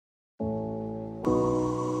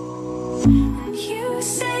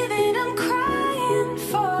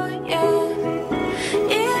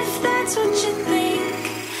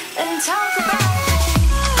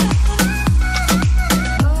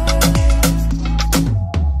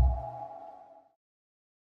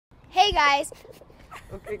Hey guys.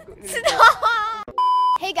 Okay, good. Stop.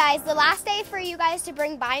 Hey guys, the last day for you guys to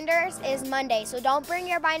bring binders is Monday, so don't bring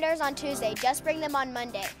your binders on Tuesday, just bring them on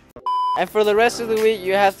Monday. And for the rest of the week,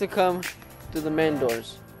 you have to come to the main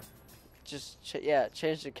doors. Just,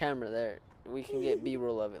 change the camera there. We can get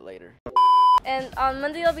B-roll of it later. And on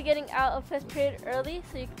Monday, you'll be getting out of 5th period early,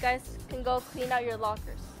 so you guys can go clean out your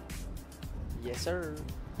lockers. Yes, sir.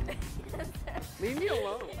 Leave me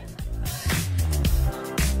alone.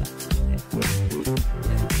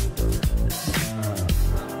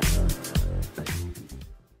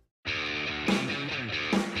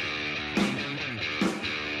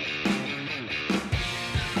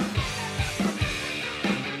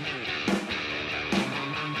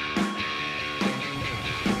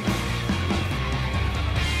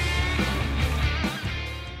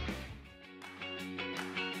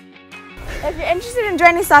 If you're interested in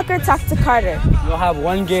joining soccer, talk to Carter. You'll have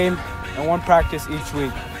one game and one practice each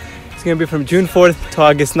week. It's going to be from June 4th to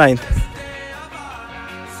August 9th.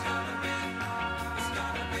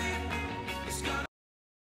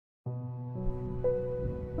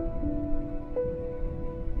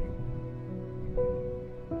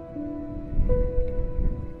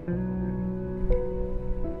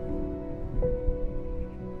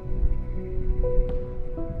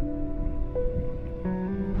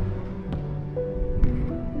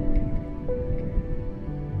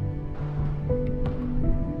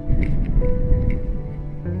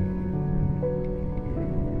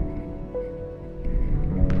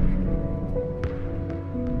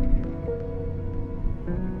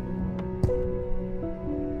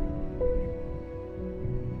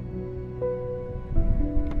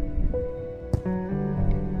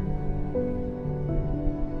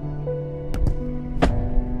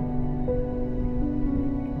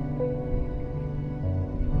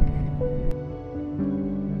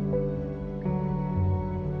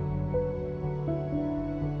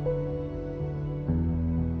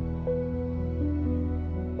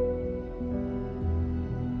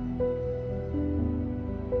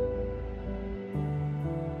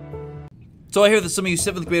 So I hear that some of you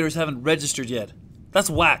 7th graders haven't registered yet. That's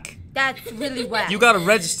whack. That's really whack. You gotta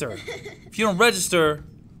register. If you don't register,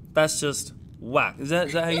 that's just whack. Is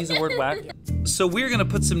that how you use the word whack? So we're gonna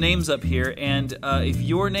put some names up here, and if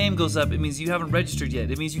your name goes up, it means you haven't registered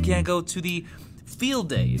yet. It means you can't go to the field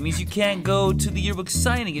day. It means you can't go to the yearbook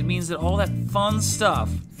signing. It means that all that fun stuff,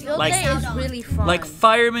 Field day is really fun. like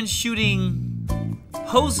firemen shooting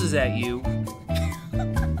hoses at you,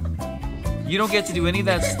 you don't get to do any of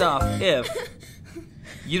that stuff if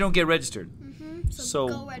you don't get registered.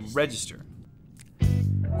 So register.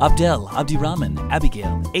 Abdel, Abdirahman,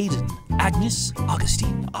 Abigail, Aiden, Agnes,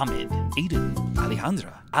 Augustine, Ahmed, Aiden,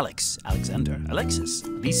 Alejandra, Alex, Alexander, Alexis,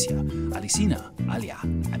 Alicia, Alicina, Alia,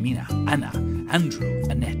 Amina, Anna, Andrew,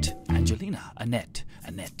 Annette, Angelina, Annette,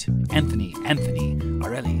 Anthony,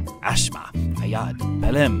 Areli, Ashma, Ayad,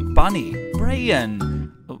 Belem, Bonnie, Brenda,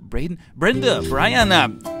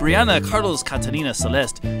 Brianna, Carlos, Catalina,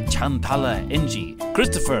 Celeste, Chantala, Engie,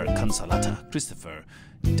 Christopher, Consolata, Christopher,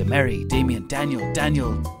 Demary, Damien, Daniela,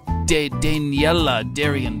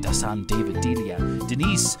 Darian, Dasan, David, Delia,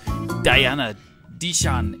 Denise, Diana,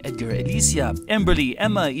 Dishan, Edgar, Alicia, Emberly,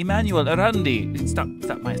 Emma, Emmanuel, Arandi, stop,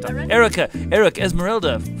 Erica, Eric,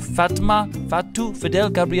 Esmeralda, Fatma, Fatu, Fidel,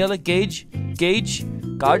 Gabriela, Gage,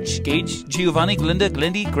 Giovanni, Glinda,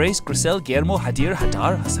 Glendy, Grace, Grisel, Guillermo, Hadir,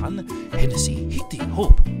 Hadar, Hassan, Hennessy, Hiti,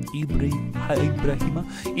 Hope, Ibrahima,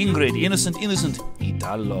 Ingrid, Innocent,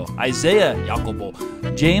 Italo, Isaiah, Jacobo,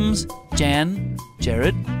 James, Jan,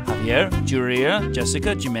 Jared, Javier, Juria,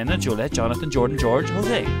 Jessica, Jimena, Jolette, Jonathan, Jordan, George,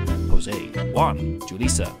 Jose, Juan,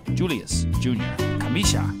 Julissa, Julius, Junior,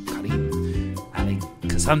 Kamisha, Karim, Ali,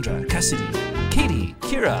 Cassandra, Cassidy, Katie,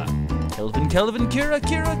 Kira, Kelvin, Kira,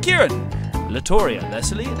 Kieran, Latoria,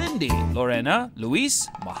 Leslie, Lindy, Lorena, Luis,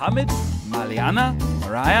 Mohammed, Maliana,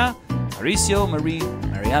 Mariah, Mauricio, Marie,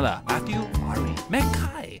 Mariella, Matthew, Mari,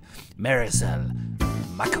 Mekai, Maricel,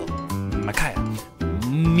 Michael, Makaya,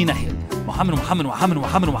 Minahil, Mohammed,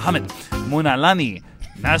 Monalani,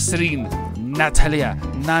 Nasrin, Natalia,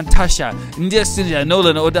 Natasha, Destinia,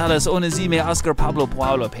 Nolan, Odalis, Onizime, Oscar, Pablo,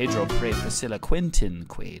 Paulo, Pedro, Priscilla, Quentin,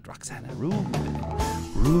 Quaid, Roxana, Rue,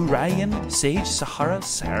 Ryan, Sage, Sahara,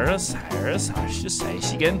 Sarah, Cyrus,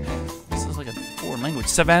 Saishigan. This is like a foreign language.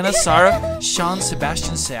 Savannah, Sarah, Sean,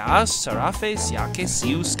 Sebastian, Seas, Sarafe, Siake,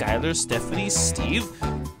 Siu, Skylar, Stephanie, Steve,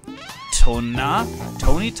 Tona,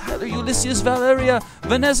 Tony, Tyler, Ulysses, Valeria,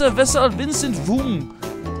 Vanessa, Vessel, Vincent, Vung,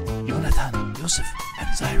 Jonathan, Joseph, and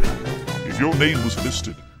Zyra. If your name was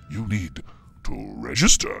listed, you need to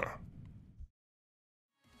register.